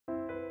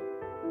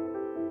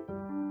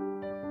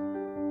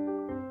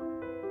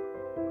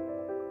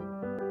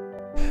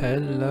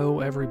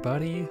Hello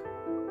everybody,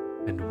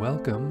 and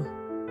welcome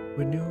to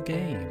a new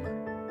game.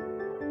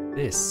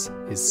 This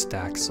is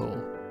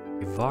Staxel,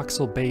 a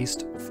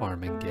voxel-based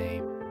farming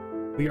game.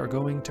 We are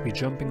going to be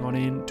jumping on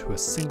into a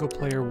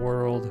single-player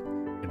world,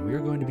 and we are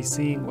going to be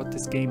seeing what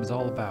this game is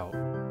all about.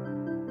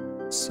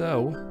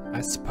 So,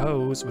 I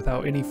suppose,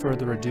 without any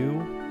further ado,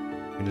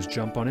 we can just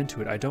jump on into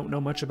it. I don't know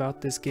much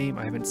about this game.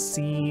 I haven't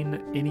seen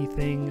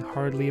anything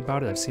hardly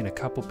about it. I've seen a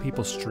couple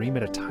people stream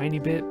it a tiny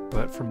bit,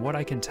 but from what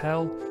I can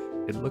tell,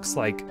 it looks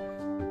like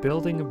the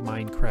building of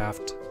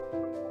Minecraft,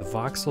 the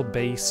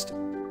voxel-based,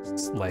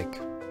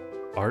 like,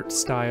 art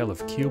style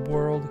of Cube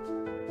World,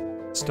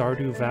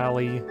 Stardew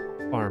Valley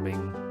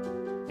farming,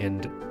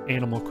 and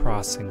Animal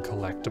Crossing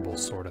collectible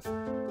sort of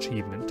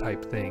achievement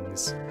type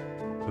things.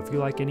 So if you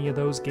like any of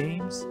those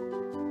games,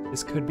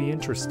 this could be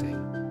interesting.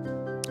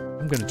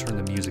 I'm going to turn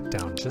the music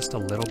down just a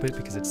little bit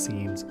because it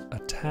seems a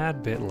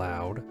tad bit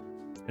loud.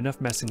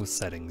 Enough messing with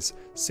settings.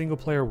 Single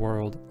player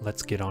world,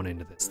 let's get on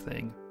into this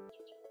thing.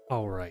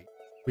 Alright,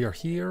 we are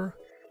here.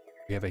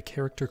 We have a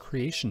character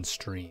creation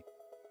screen.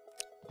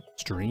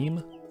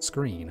 Screen,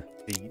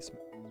 these.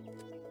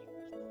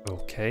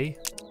 Okay.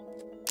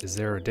 Is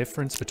there a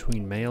difference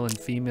between male and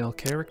female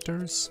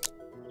characters?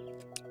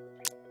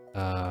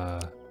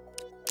 Oh,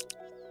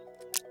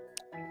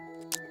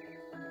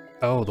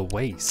 the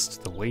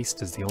waist. The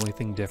waist is the only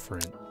thing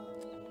different.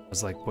 I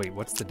was like, wait,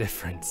 what's the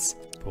difference?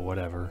 But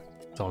whatever.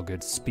 It's all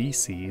good.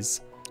 Species.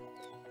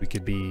 We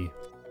could be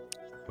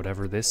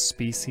whatever this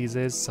species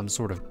is, some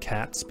sort of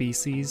cat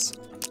species.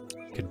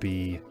 Could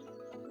be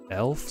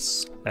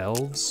elves,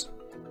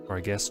 or I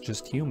guess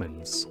just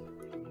humans.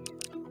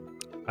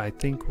 I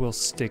think we'll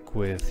stick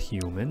with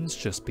humans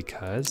just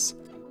because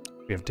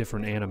we have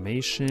different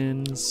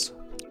animations.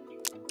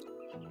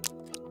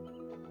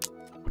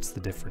 What's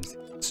the difference?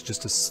 It's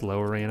just a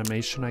slower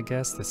animation, I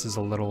guess. This is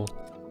a little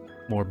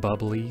more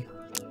bubbly.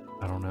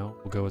 I don't know.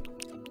 We'll go with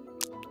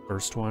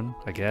first one,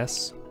 I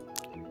guess.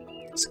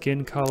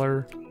 Skin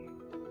color.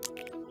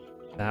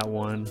 That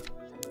one.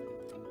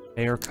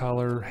 Hair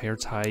color, hair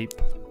type.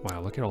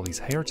 Wow, look at all these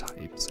hair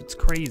types. It's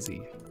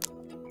crazy.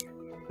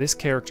 This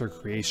character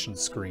creation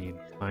screen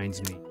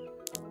reminds me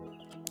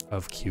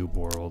of Cube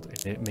World,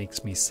 and it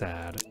makes me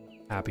sad.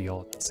 Happy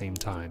all at the same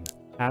time.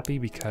 Happy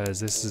because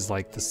this is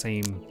like the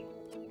same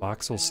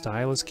voxel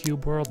style as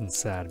Cube World, and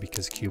sad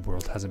because Cube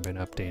World hasn't been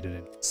updated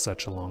in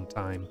such a long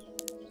time.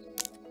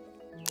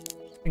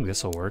 I think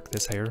this will work,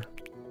 this hair.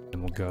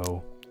 And we'll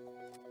go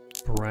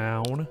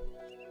brown.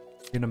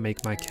 Gonna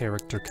make my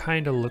character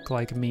kind of look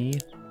like me,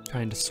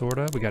 kind of, sort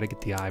of. We gotta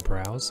get the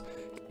eyebrows.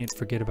 Can't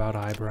forget about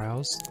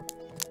eyebrows.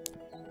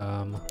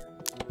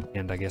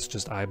 And I guess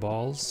just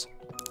eyeballs.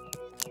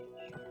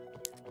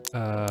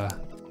 I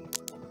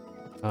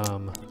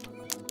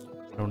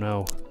don't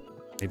know.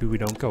 Maybe we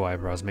don't go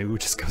eyebrows. Maybe we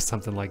just go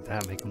something like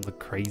that, make them look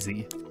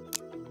crazy.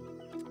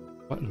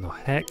 What in the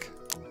heck?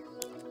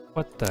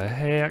 What the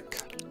heck?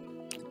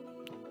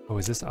 Oh,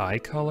 is this eye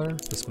color?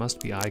 This must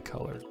be eye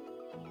color.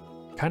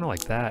 Kind of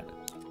like that.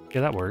 Yeah,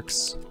 that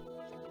works.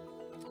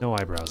 No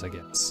eyebrows, I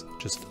guess.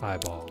 Just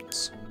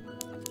eyeballs.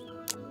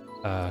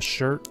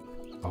 Shirt.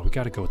 Oh, we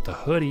gotta go with the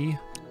hoodie.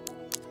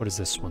 What is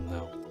this one,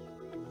 though?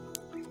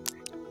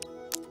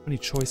 How many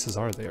choices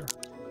are there?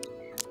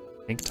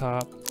 Tank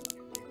top.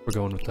 We're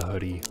going with the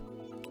hoodie.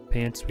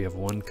 Pants, we have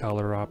one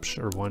color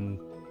option, or one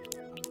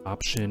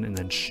option, and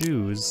then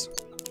shoes.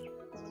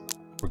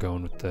 We're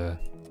going with the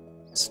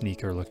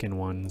sneaker-looking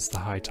ones, the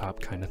high top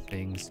kind of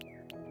things.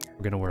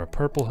 We're gonna wear a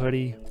purple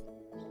hoodie.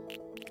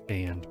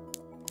 And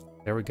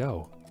there we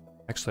go.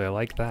 Actually, I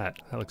like that.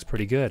 That looks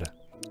pretty good.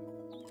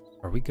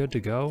 Are we good to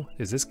go?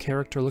 Is this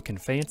character looking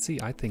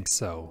fancy? I think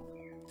so.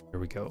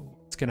 Here we go.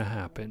 What's gonna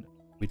happen?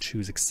 We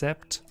choose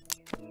accept.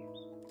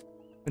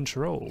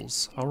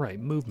 Controls. Alright,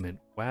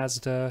 movement.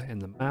 WASD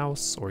and the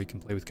mouse, or you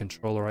can play with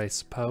controller, I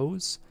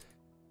suppose.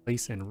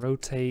 Place and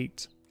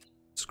rotate.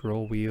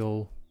 Scroll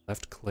wheel.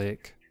 Left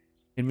click.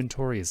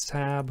 Inventory is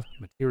tab.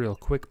 Material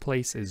quick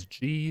place is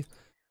G.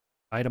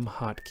 Item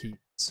hotkeys.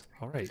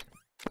 Alright.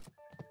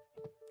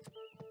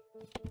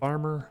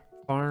 Farm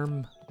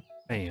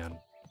fan.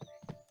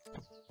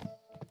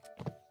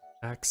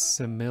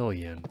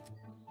 Maximilian.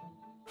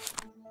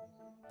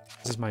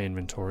 This is my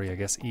inventory. I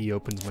guess E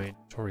opens my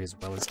inventory as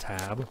well as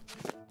tab.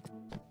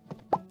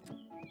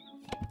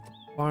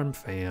 Farm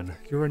fan.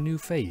 You're a new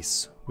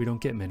face. We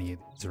don't get many of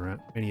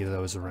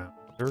those around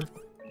here.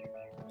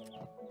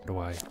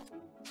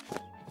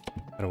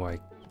 How do I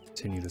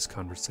continue this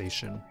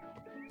conversation?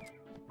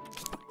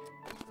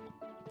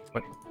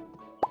 What?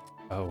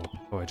 Oh,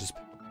 I just...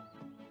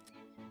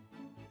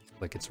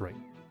 like it's right.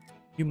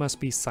 You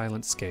must be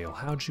Silent Scale.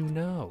 How'd you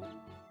know?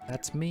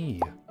 That's me.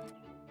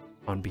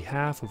 On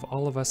behalf of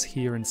all of us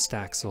here in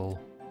Staxel,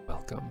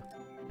 welcome.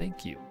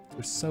 Thank you.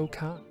 You're so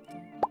kind.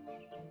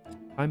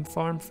 I'm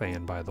Farm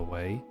Fan, by the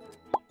way.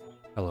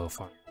 Hello,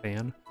 Farm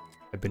Fan.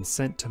 I've been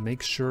sent to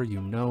make sure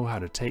you know how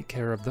to take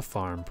care of the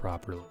farm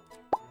properly.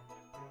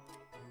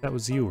 That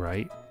was you,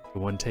 right? The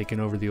one taking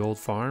over the old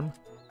farm?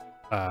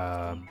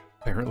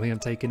 Apparently I'm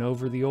taking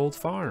over the old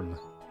farm.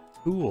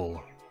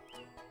 Cool.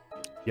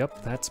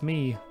 Yep, that's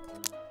me.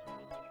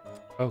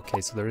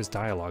 Okay, so there is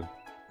dialogue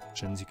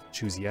options. You can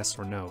choose yes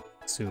or no.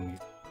 Assume you.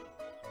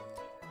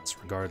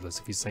 Regardless,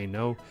 if you say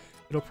no,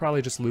 it'll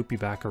probably just loop you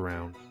back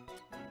around.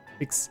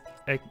 Eggs.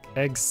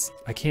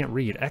 I can't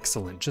read.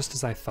 Excellent, just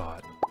as I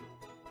thought.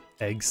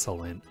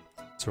 Excellent.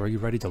 So are you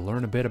ready to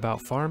learn a bit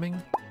about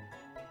farming?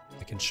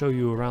 I can show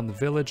you around the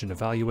village and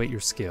evaluate your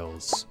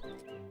skills.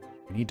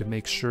 You need to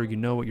make sure you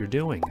know what you're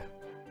doing.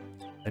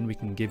 Then we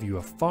can give you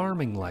a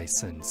farming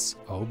license.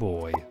 Oh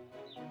boy.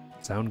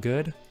 Sound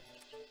good?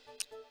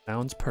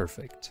 Sounds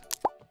perfect.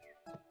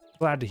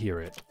 Glad to hear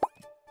it.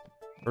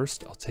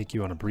 First, I'll take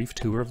you on a brief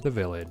tour of the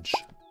village.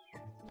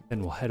 Then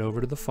we'll head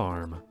over to the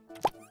farm.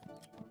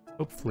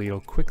 Hopefully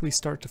you'll quickly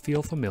start to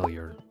feel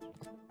familiar.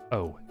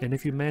 Oh, and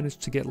if you manage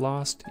to get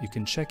lost, you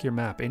can check your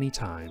map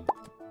anytime.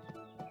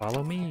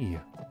 Follow me.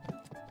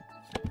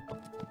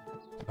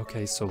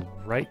 Okay, so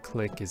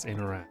right-click is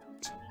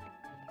interact.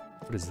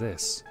 What is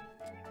this?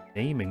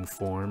 Naming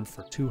form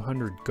for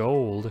 200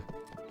 gold.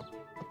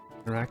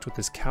 Interact with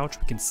this couch.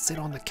 We can sit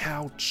on the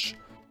couch.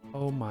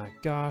 Oh my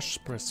gosh,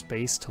 press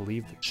space to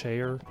leave the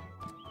chair.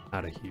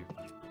 Out of here.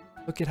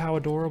 Look at how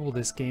adorable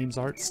this game's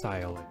art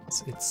style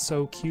is. It's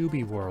so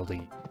cubey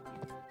worldy.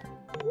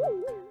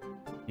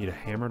 Need a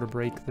hammer to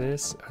break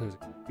this? There's a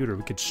computer.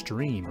 We could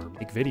stream or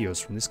make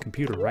videos from this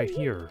computer right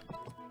here.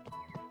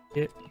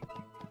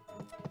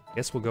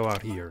 Guess we'll go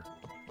out here.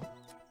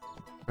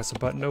 Press a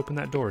button to open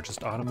that door. It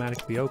just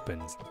automatically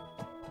opens.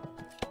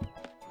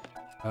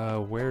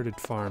 Where did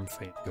Farm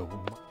Fan go?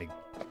 Oh my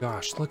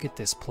gosh, look at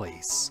this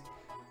place.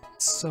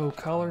 So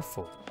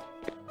colorful.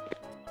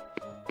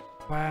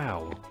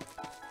 Wow.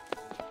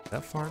 Is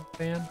that Farm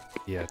Fan?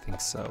 Yeah, I think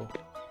so.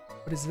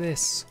 What is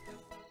this?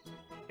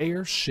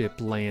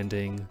 Airship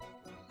landing.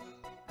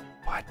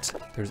 What?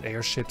 There's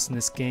airships in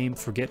this game?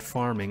 Forget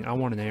farming. I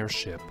want an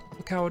airship.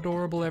 Look how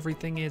adorable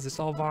everything is. It's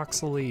all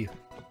voxely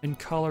and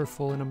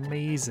colorful and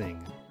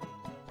amazing.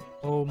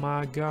 Oh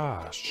my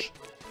gosh.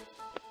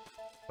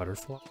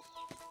 Butterfly?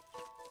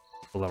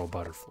 A little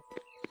butterfly.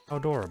 How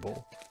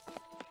adorable.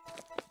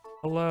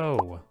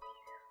 Hello.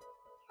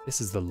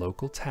 This is the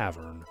local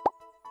tavern.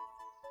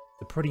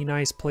 A pretty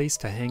nice place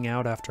to hang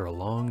out after a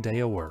long day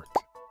of work.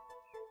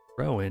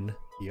 Rowan,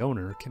 the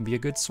owner, can be a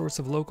good source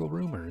of local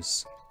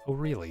rumors. Oh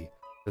really?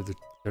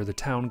 They're the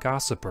town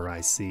gossiper,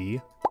 I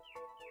see.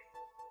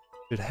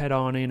 Should head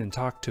on in and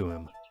talk to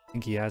him.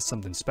 Think he has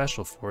something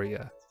special for you.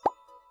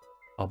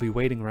 I'll be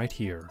waiting right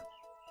here.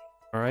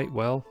 Alright,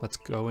 well, let's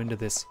go into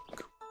this.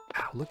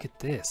 Wow, look at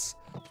this.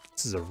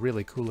 This is a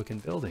really cool looking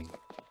building.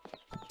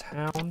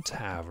 Town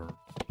Tavern.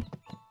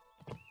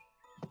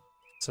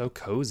 So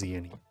cozy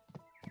in here.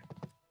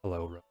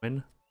 Hello,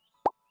 Rowan.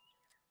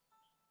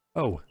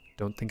 Oh,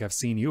 don't think I've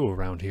seen you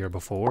around here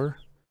before.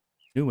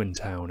 New in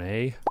town,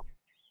 eh?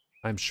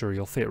 I'm sure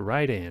you'll fit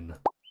right in.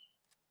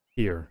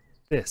 Here,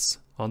 this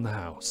on the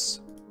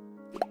house.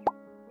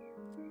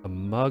 A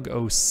mug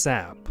o'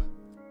 sap.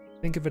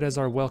 Think of it as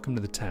our welcome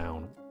to the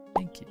town.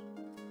 Thank you.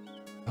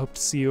 I hope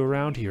to see you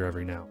around here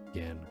every now and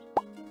again.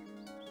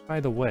 By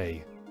the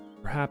way,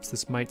 perhaps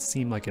this might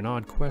seem like an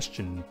odd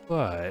question,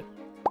 but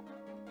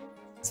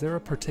is there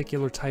a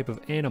particular type of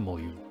animal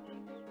you like?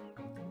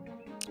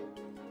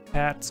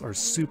 Cats are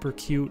super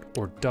cute,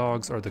 or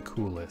dogs are the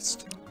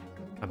coolest.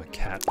 I'm a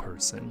cat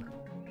person.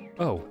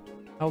 Oh,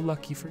 how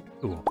lucky for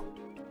you.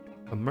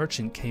 A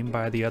merchant came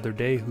by the other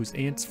day whose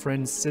aunt's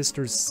friend's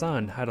sister's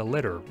son had a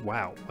litter.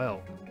 Wow,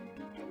 well,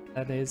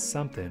 that is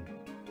something.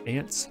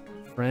 Aunt's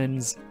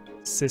friend's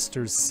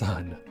sister's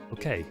son.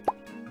 Okay.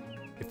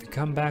 If you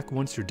come back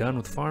once you're done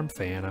with Farm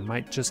Fan, I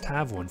might just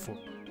have one for you.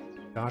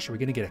 Gosh, are we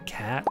gonna get a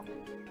cat?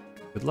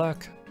 Good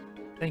luck.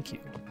 Thank you.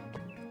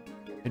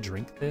 Can I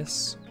drink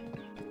this?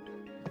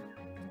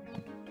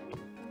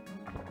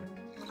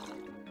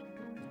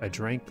 I'm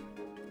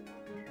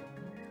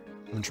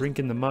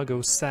drinking the mug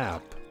o'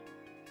 sap.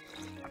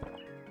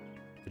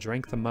 I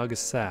drank the mug of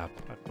sap.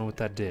 I don't know what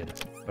that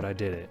did, but I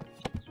did it.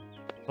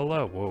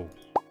 Hello, whoa.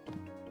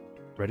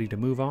 Ready to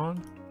move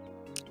on?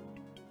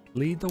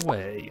 Lead the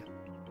way.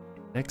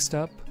 Next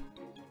up,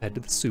 head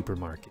to the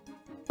supermarket.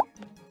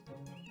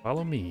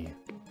 Follow me.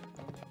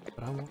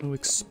 But I want to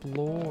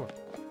explore.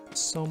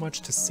 So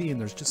much to see, and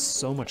there's just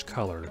so much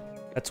color.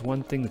 That's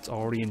one thing that's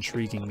already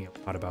intriguing me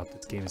a lot about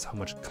this game, is how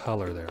much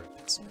color there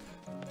is.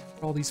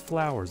 All these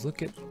flowers,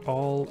 look at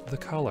all the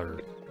color.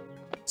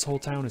 This whole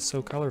town is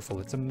so colorful,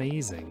 it's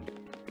amazing.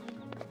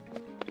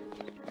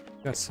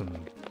 Got some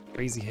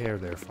crazy hair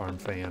there, Farm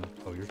Fan.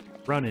 Oh, you're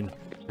running.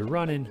 You're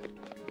running.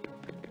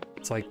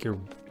 It's like your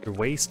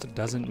waist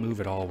doesn't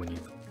move at all when you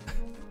run.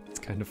 It's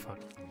kind of fun.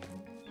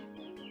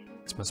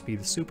 This must be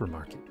the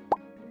supermarket.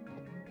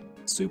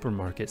 The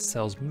supermarket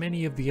sells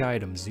many of the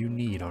items you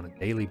need on a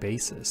daily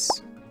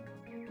basis.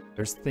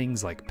 There's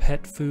things like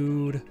pet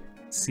food,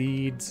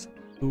 seeds,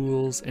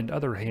 tools, and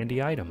other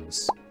handy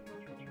items.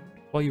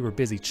 While you were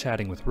busy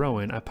chatting with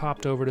Rowan, I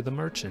popped over to the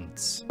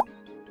merchants.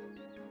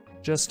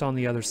 Just on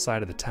the other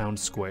side of the town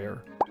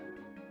square.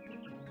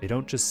 They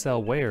don't just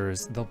sell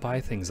wares, they'll buy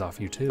things off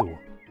you too.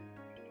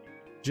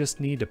 Just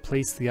need to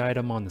place the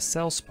item on the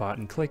sell spot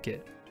and click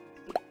it.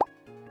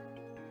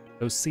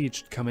 Those seeds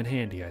should come in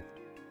handy. I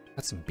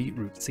got some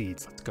beetroot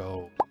seeds, let's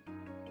go.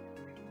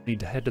 Need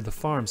to head to the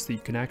farm so that you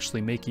can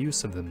actually make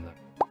use of them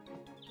though.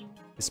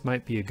 This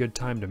might be a good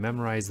time to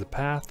memorize the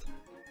path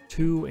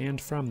to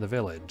and from the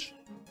village.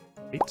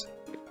 Right?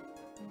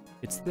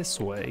 It's this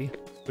way.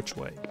 Which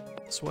way?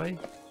 This way?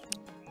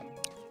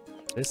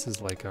 This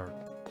is like our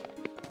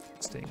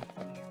sting.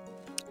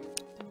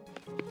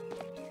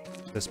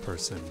 This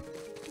person.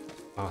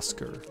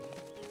 Oscar.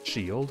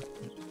 Shield?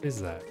 What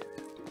is that?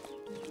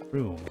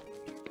 Room.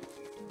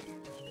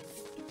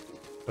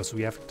 Oh, so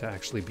we have to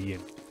actually be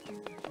in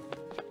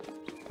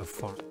a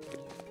farm.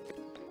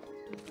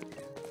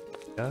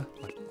 Yeah,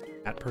 like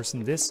that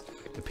person.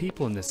 The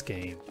people in this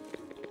game.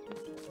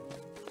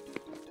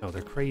 Oh,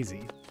 they're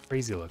crazy.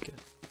 Crazy looking.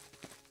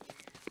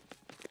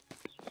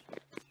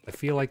 I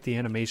feel like the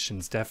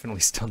animations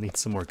definitely still need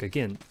some work.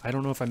 Again, I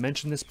don't know if I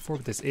mentioned this before,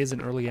 but this is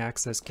an early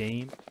access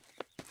game.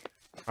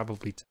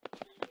 Probably.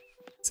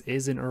 This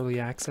is in early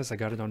access. I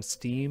got it on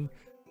Steam.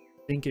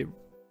 I think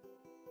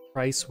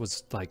price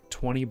was like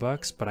 20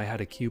 bucks, but I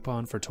had a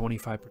coupon for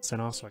 25%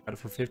 off, so I got it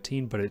for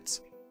 15, but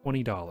it's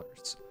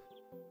 $20.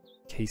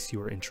 In case you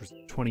were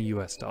interested, 20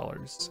 US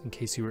dollars, in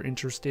case you were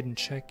interested in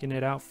checking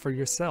it out for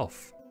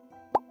yourself.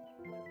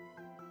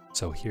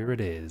 So here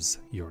it is,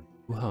 your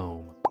new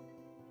home.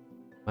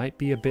 Might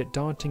be a bit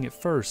daunting at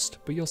first,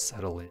 but you'll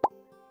settle in.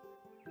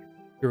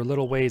 You're a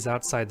little ways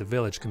outside the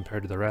village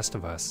compared to the rest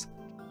of us.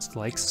 It's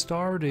like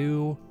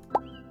Stardew.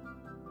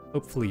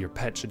 Hopefully your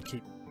pet should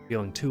keep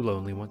feeling too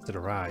lonely once it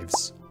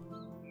arrives.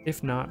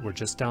 If not, we're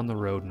just down the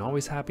road and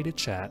always happy to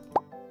chat.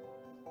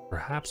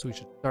 Perhaps we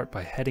should start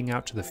by heading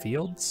out to the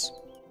fields?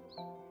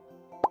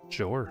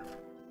 Sure.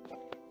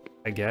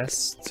 I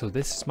guess. So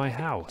this is my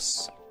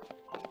house.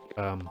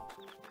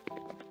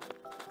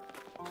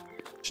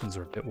 Options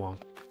are a bit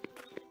wonky.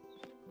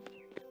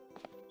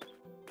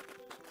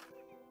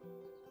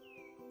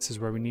 This is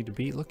where we need to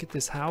be. Look at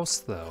this house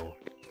though.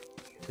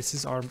 This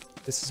is our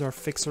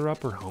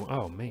fixer-upper home.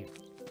 Oh man.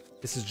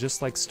 This is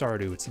just like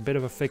Stardew. It's a bit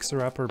of a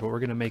fixer-upper, but we're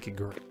gonna make it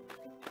great.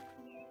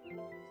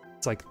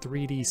 It's like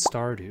 3D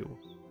Stardew.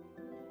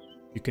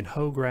 You can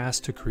hoe grass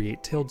to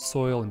create tilled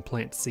soil and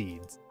plant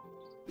seeds.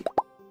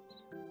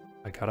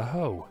 I got a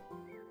hoe.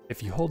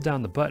 If you hold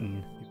down the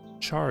button, you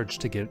can charge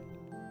to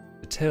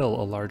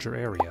till a larger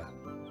area.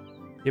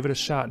 Give it a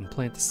shot and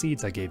plant the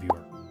seeds I gave you.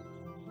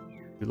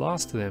 If you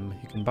lost them,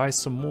 you can buy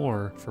some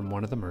more from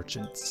one of the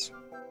merchants.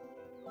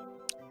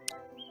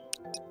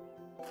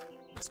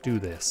 Let's do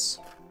this.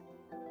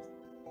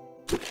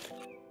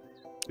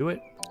 Do it.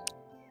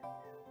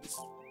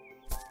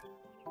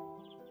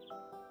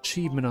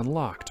 Achievement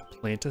unlocked.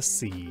 Plant a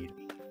seed.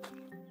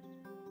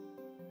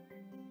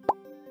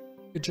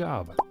 Good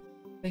job.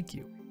 Thank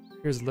you.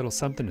 Here's a little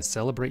something to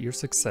celebrate your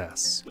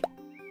success.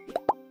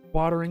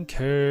 Watering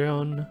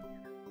can.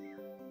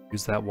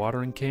 Use that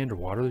watering can to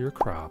water your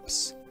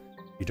crops.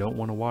 If you don't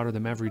want to water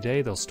them every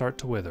day, they'll start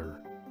to wither.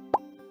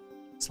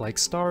 It's like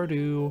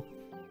Stardew.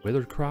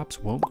 Withered crops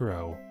won't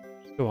grow.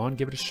 Go on,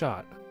 give it a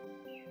shot.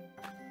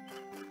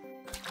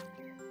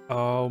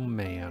 Oh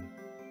man.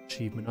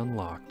 Achievement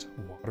unlocked.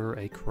 Water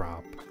a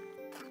crop.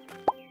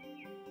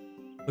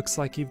 Looks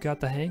like you've got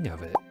the hang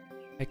of it.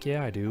 Heck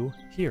yeah, I do.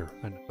 Here,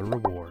 another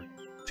reward.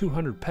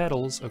 200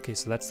 petals. Okay,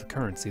 so that's the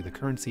currency. The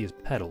currency is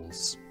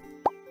petals.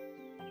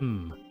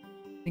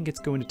 I think it's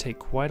going to take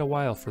quite a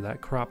while for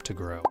that crop to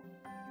grow.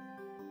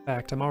 In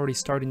fact, I'm already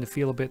starting to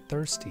feel a bit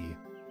thirsty.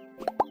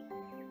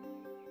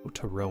 Note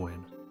to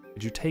Rowan.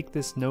 Could you take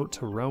this note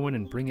to Rowan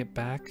and bring it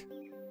back?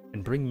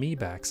 And bring me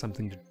back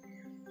something to...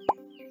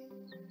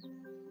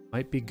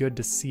 Might be good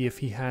to see if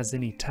he has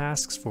any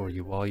tasks for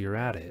you while you're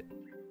at it.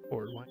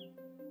 Or what?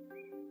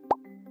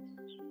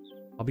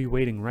 I'll be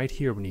waiting right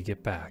here when you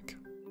get back.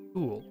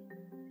 Cool.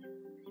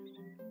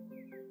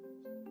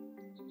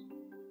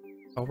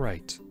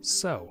 Alright,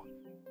 so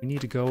we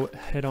need to go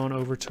head on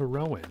over to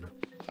Rowan.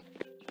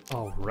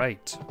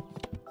 Alright.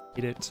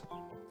 Get it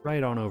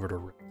right on over to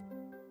Rowan.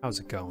 How's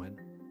it going?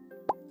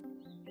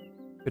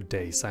 Good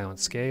day, Silent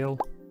Scale.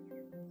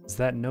 Is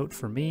that note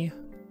for me?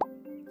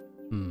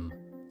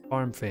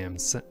 Farm fan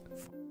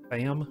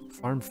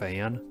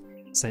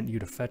sent you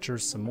to fetch her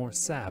some more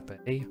sap,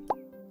 eh?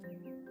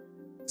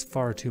 It's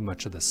far too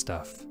much of the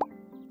stuff.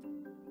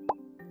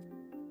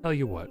 Tell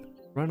you what,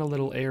 run a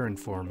little errand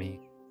for me,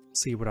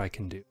 see what I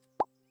can do.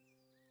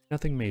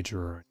 Nothing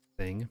major or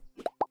anything.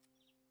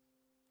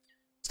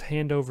 Just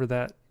hand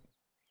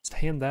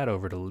that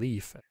over to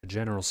Leaf at the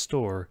general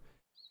store.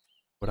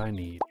 What I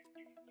need.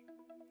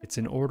 It's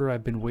an order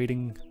I've been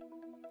waiting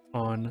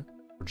on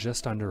for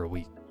just under a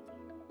week.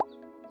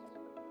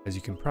 As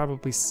you can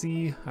probably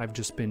see, I've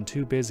just been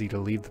too busy to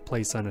leave the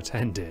place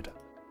unattended.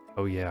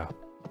 Oh yeah,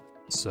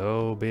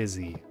 so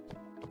busy.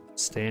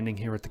 Standing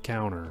here at the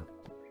counter.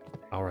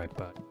 Alright,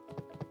 bud.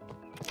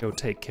 Go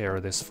take care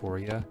of this for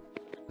you.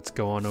 Let's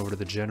go on over to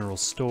the general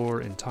store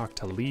and talk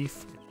to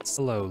Leaf.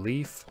 Hello,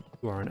 Leaf.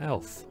 You are an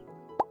elf.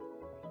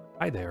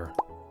 Hi there.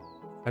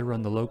 I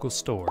run the local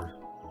store.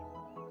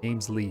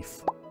 Name's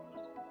Leaf.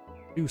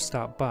 Do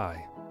stop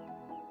by.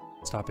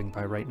 Stopping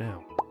by right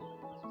now.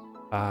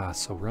 Ah,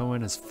 so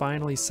Rowan has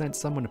finally sent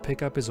someone to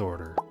pick up his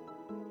order.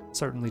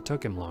 Certainly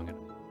took him long enough.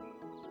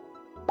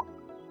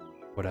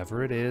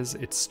 Whatever it is,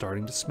 it's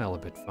starting to smell a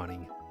bit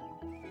funny.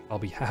 I'll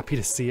be happy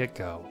to see it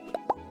go.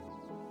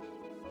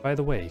 By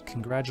the way,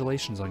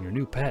 congratulations on your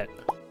new pet.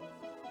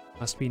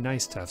 Must be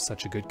nice to have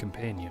such a good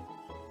companion.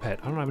 Pet?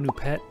 I don't have a new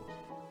pet.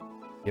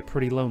 Get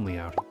pretty lonely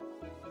out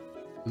here.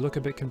 You look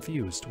a bit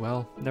confused.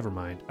 Well, never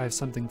mind. I have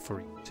something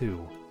for you,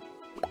 too.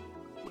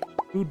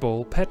 Food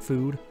bowl, pet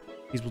food.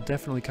 These will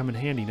definitely come in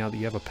handy now that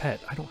you have a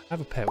pet. I don't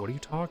have a pet. What are you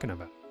talking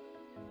about?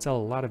 I sell a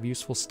lot of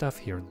useful stuff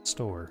here in the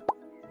store.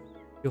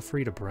 Feel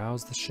free to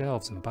browse the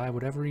shelves and buy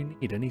whatever you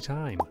need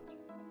anytime.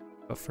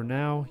 But for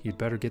now, you'd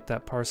better get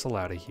that parcel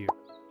out of here.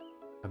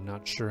 I'm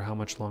not sure how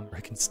much longer I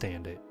can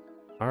stand it.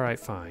 Alright,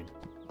 fine.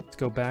 Let's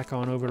go back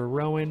on over to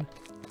Rowan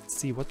and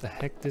see what the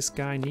heck this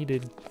guy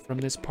needed from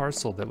this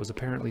parcel that was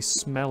apparently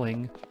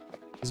smelling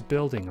his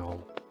building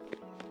all.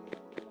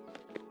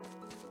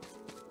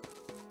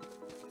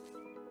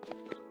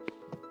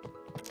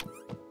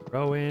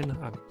 Rowan,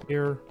 I'm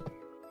here.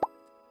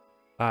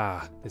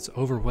 Ah, this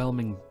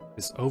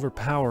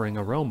overpowering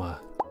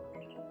aroma.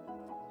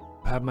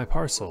 You have my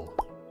parcel.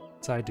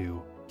 Yes, I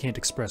do. Can't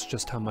express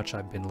just how much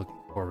I've been looking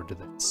forward to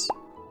this.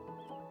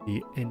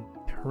 The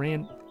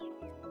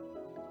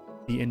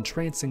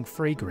entrancing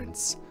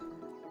fragrance.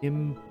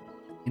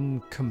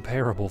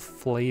 Incomparable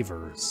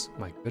flavors.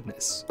 My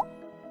goodness.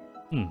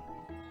 You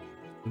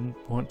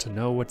want to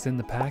know what's in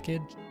the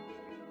package?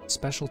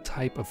 Special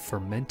type of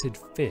fermented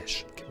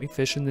fish. Can we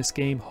fish in this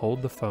game?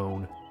 Hold the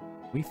phone.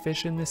 Can we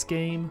fish in this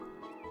game?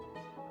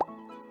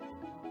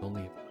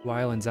 Only a few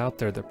islands out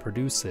there that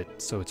produce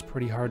it, so it's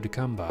pretty hard to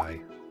come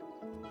by.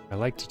 I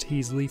like to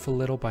tease Leaf a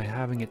little by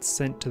having it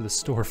sent to the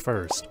store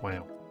first.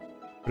 Wow.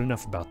 But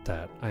enough about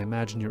that. I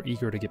imagine you're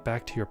eager to get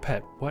back to your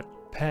pet. What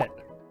pet?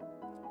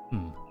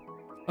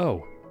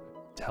 Oh.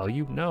 Tell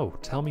you? No.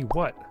 Tell me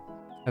what?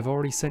 I've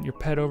already sent your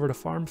pet over to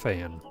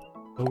FarmFan.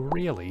 Oh,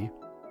 really?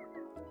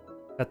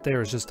 That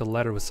there is just a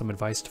letter with some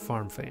advice to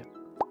FarmFan.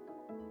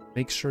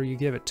 Make sure you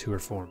give it to her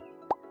for me.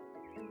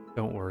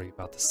 Don't worry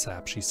about the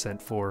sap she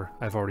sent for.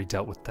 I've already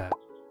dealt with that.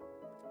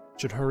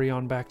 Should hurry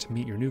on back to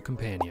meet your new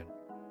companion.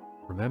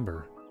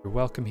 Remember, you're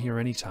welcome here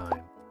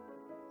anytime.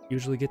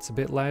 Usually gets a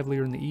bit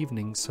livelier in the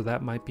evening, so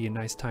that might be a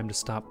nice time to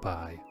stop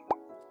by.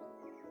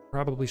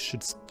 Probably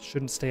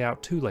shouldn't stay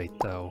out too late,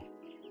 though.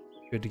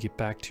 Good to get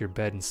back to your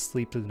bed and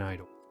sleep the night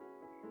away.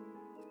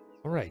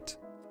 Alright,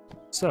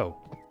 so,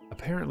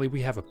 apparently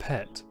we have a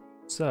pet.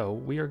 So,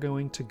 we are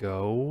going to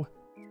go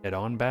head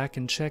on back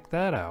and check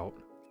that out.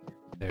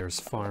 There's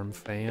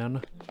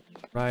FarmFan,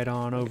 right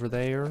on over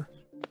there.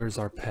 Where's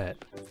our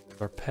pet?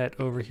 Is our pet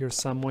over here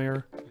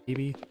somewhere?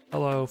 Maybe?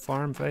 Hello,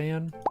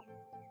 FarmFan?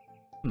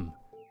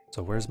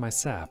 So where's my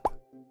sap?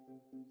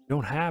 You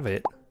don't have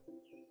it.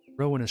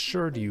 Rowan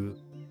assured you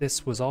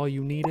this was all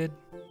you needed?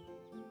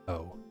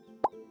 Oh.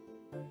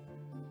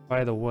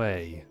 By the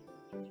way,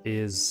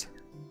 is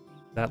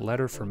that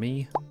letter for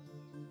me?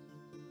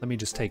 Let me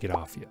just take it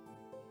off you.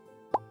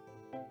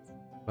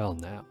 Well,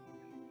 now.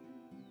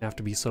 You have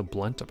to be so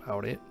blunt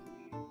about it.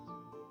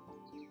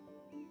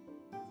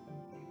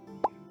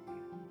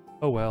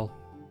 Oh well,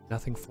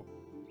 nothing for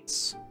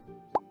this.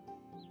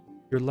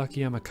 You're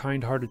lucky I'm a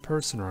kind-hearted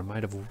person, or I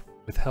might have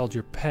withheld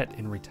your pet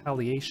in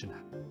retaliation.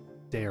 How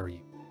dare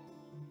you?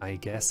 I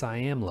guess I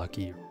am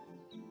lucky.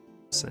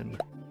 Listen.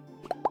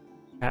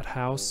 Cat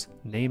house,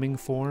 naming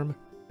form,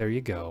 there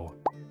you go.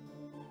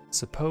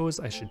 Suppose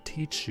I should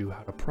teach you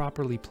how to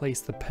properly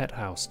place the pet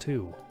house,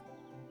 too.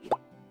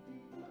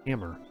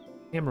 Hammer.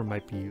 Hammer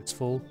might be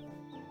useful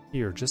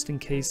here, just in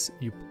case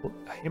you...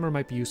 A hammer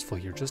might be useful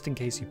here, just in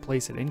case you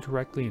place it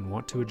incorrectly and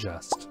want to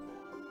adjust.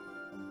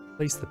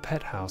 Place the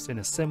pet house in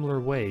a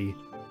similar way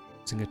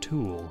using a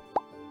tool.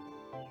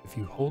 If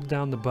you hold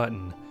down the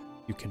button,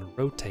 you can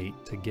rotate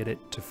to get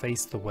it to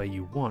face the way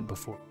you want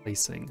before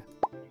placing.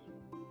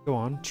 Go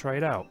on, try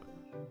it out.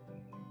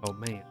 Oh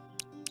man,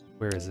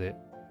 where is it?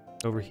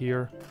 Over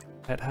here,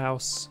 pet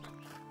house.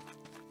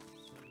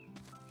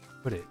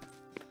 Put it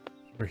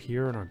over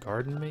here in our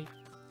garden, mate?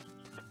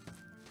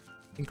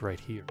 I think right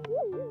here.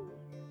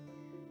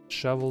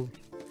 Shovel.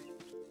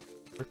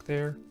 Work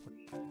there.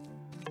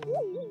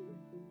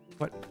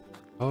 What?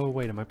 Oh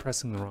wait, am I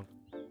pressing the wrong?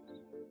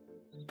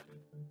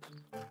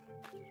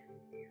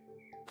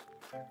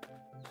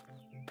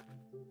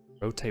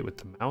 Rotate with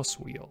the mouse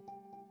wheel.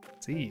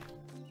 Let's see.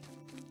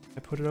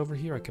 I put it over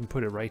here, I can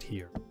put it right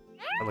here.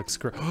 That looks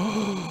great.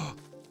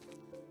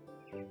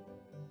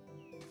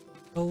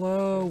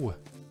 Hello!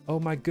 Oh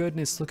my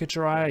goodness, look at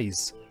your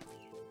eyes.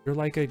 You're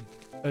like a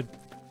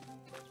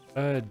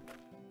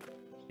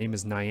name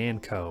is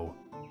NYANKO.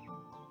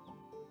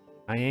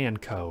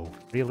 NYANKO,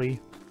 really?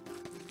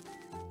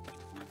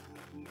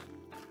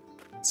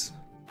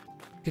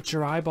 Look at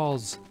your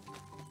eyeballs.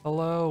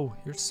 Hello,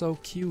 you're so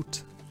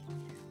cute.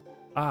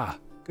 Ah,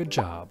 good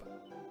job.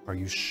 Are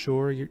you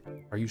sure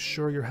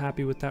you're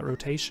happy with that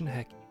rotation?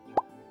 Heck.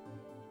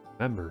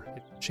 Remember,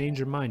 if you change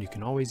your mind, you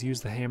can always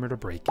use the hammer to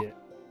break it.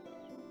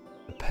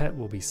 The pet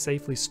will be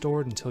safely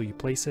stored until you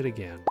place it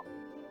again.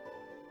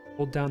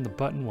 Hold down the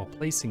button while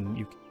placing,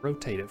 you can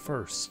rotate it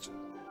first.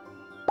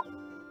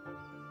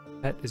 The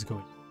pet is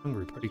going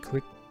hungry pretty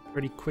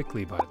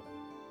quickly by the way.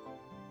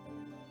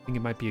 I think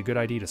it might be a good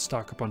idea to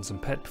stock up on some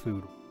pet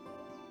food.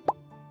 The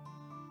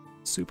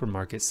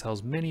supermarket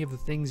sells many of the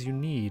things you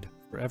need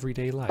for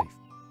everyday life.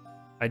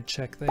 I'd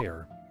check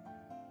there.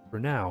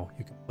 For now,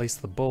 you can place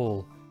the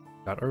bowl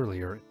you got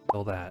earlier and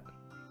fill that.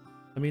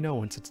 Let me know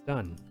once it's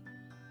done.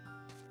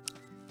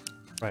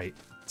 Right,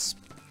 let's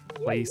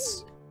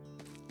place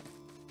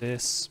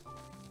this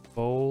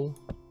bowl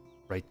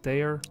right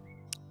there.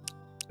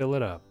 Fill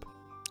it up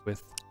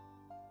with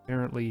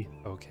apparently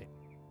okay.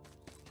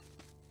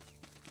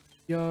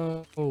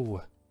 Yo,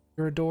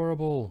 you're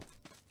adorable.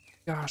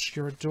 Gosh,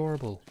 you're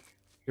adorable.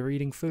 You're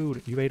eating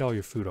food. You ate all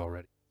your food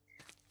already.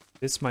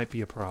 This might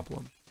be a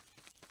problem.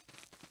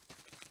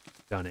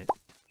 Done it.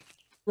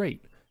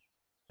 Great.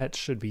 Pets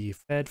should be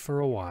fed for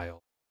a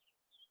while.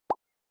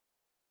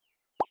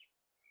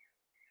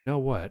 You know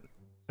what?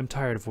 I'm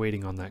tired of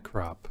waiting on that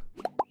crop.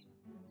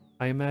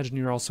 I imagine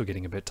you're also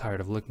getting a bit tired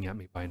of looking at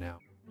me by now.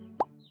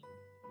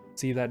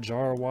 See that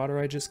jar of water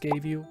I just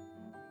gave you?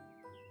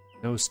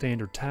 No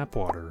standard tap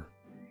water.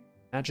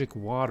 Magic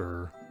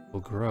water will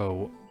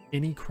grow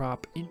any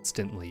crop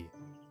instantly.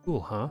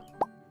 Cool, huh?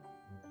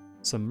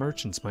 Some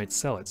merchants might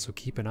sell it, so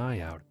keep an eye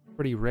out.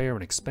 Pretty rare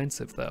and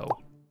expensive, though.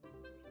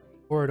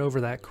 Pour it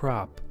over that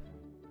crop.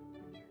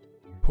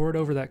 Pour it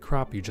over that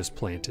crop you just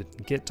planted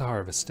and get to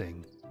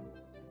harvesting.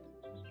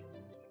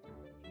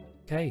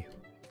 Okay,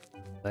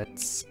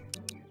 let's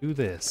do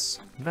this.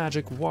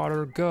 Magic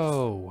water,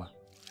 go!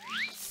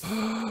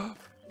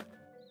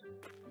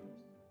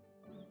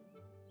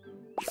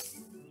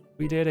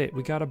 We did it!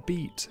 We got a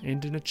beat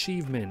and an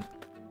achievement.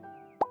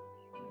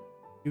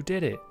 You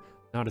did it!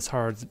 Not as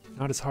hard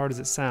as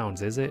it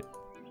sounds, is it?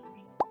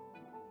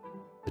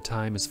 The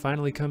time has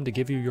finally come to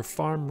give you your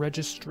farm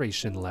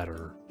registration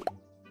letter.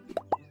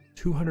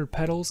 200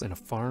 petals and a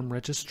farm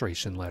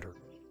registration letter.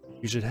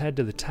 You should head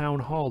to the town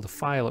hall to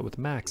file it with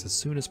Max as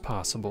soon as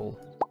possible.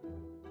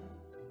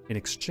 In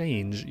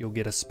exchange, you'll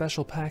get a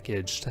special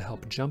package to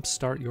help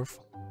jumpstart your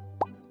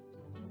farm.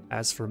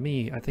 As for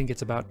me, I think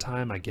it's about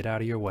time I get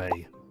out of your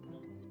way.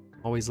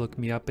 Always look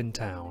me up in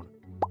town.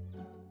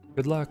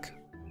 Good luck!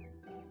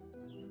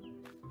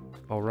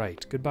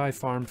 Alright, goodbye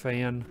farm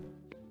fan.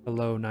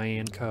 Hello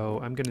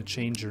NYANKO, I'm gonna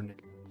change your name.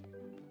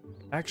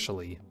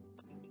 Actually,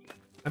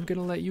 I'm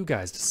gonna let you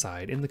guys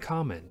decide in the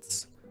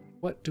comments.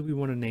 What do we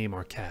want to name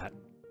our cat?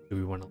 Do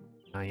we want to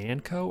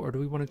NYANKO or do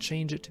we want to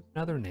change it to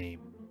another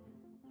name?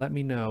 Let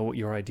me know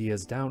your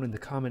ideas down in the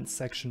comments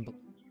section below.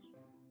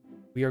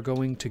 We are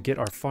going to get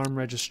our farm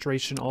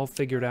registration all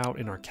figured out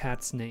in our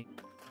cat's name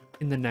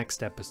in the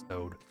next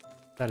episode.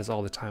 That is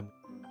all the time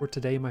for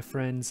today, my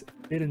friends. If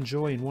you did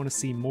enjoy and want to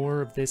see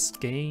more of this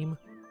game,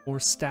 more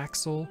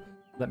Staxel,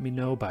 let me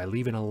know by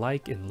leaving a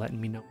like and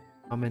letting me know in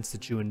the comments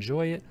that you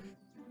enjoy it.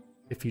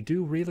 If you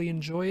do really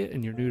enjoy it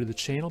and you're new to the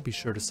channel, be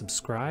sure to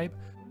subscribe.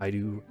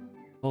 I'm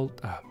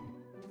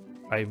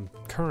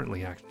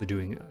currently actually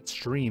doing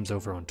streams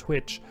over on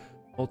Twitch,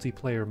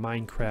 multiplayer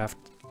Minecraft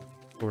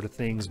sort of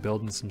things,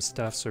 building some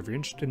stuff. So if you're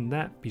interested in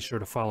that, be sure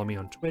to follow me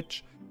on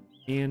Twitch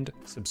and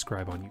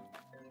subscribe on YouTube.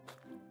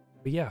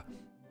 But yeah,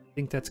 I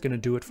think that's going to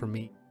do it for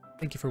me.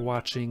 Thank you for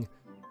watching.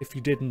 If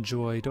you did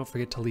enjoy, don't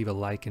forget to leave a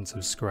like and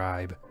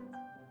subscribe.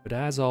 But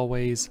as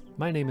always,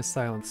 my name is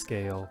Silent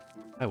Scale.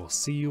 I will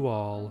see you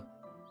all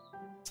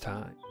next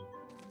time.